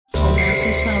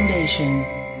Genesis Foundation.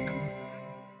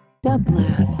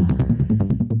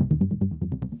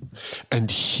 And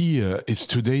here is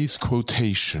today's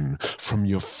quotation from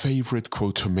your favorite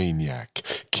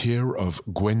Quotomaniac, care of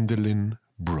Gwendolyn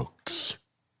Brooks.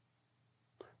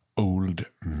 Old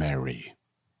Mary.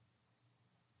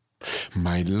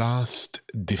 My last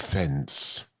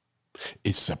defense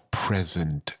is the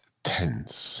present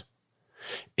tense.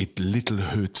 It little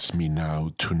hurts me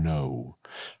now to know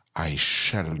I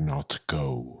shall not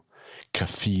go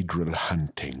cathedral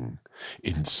hunting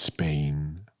in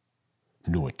Spain,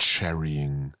 nor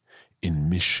cherrying in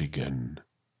Michigan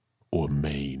or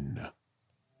Maine.